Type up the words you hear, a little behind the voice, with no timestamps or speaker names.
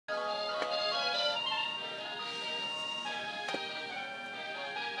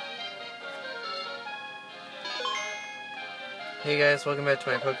Hey guys, welcome back to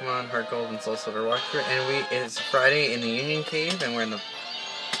my Pokemon Heart Gold and Soul Silver walkthrough, and it's Friday in the Union Cave, and we're in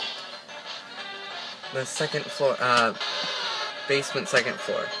the second floor, basement second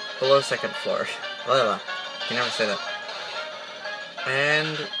floor, below second floor, blah, blah, can never say that,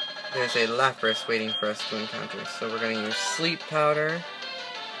 and there's a Lapras waiting for us to encounter, so we're going to use Sleep Powder.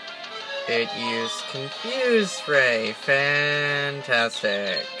 It used Confuse Ray,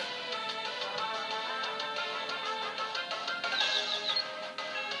 fantastic.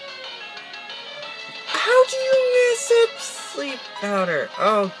 How do you mess up Sleep Powder?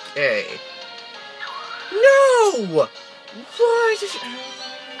 Okay. No! Why did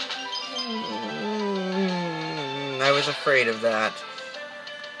I was afraid of that.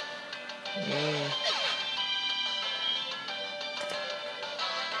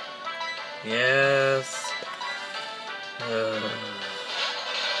 Yes.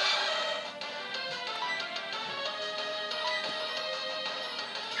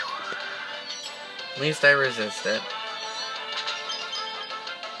 At least I resist it.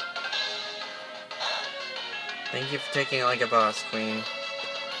 Thank you for taking it like a boss, Queen.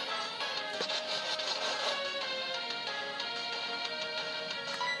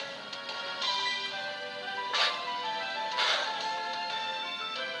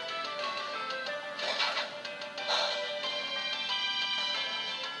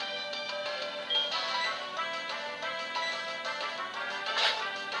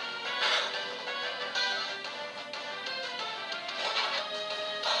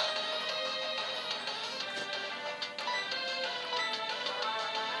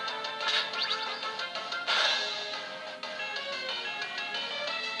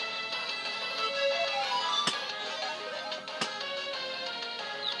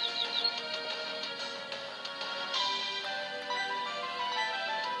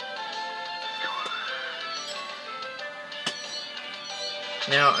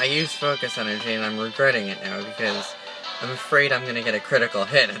 Now, I used Focus Energy, and I'm regretting it now, because I'm afraid I'm going to get a critical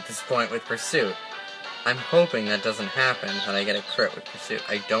hit at this point with Pursuit. I'm hoping that doesn't happen, that I get a crit with Pursuit.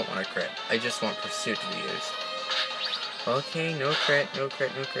 I don't want a crit. I just want Pursuit to be used. Okay, no crit, no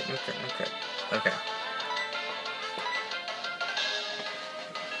crit, no crit, no crit, no crit. Okay.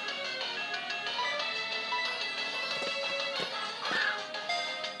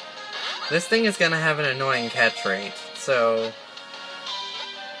 This thing is going to have an annoying catch rate, so...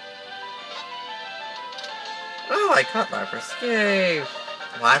 Oh, I caught Lapras. Yay!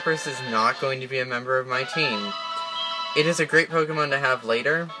 Lapras is not going to be a member of my team. It is a great Pokemon to have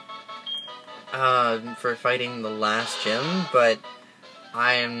later, for fighting the last gym, but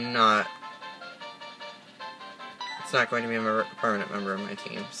I am not... It's not going to be a permanent member of my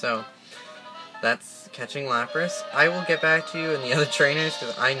team, so... That's catching Lapras. I will get back to you and the other trainers,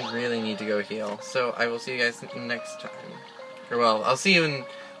 because I really need to go heal. So, I will see you guys next time. Or, well, I'll see you in...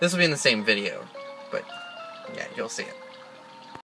 This will be in the same video, but... yeah, you'll see it.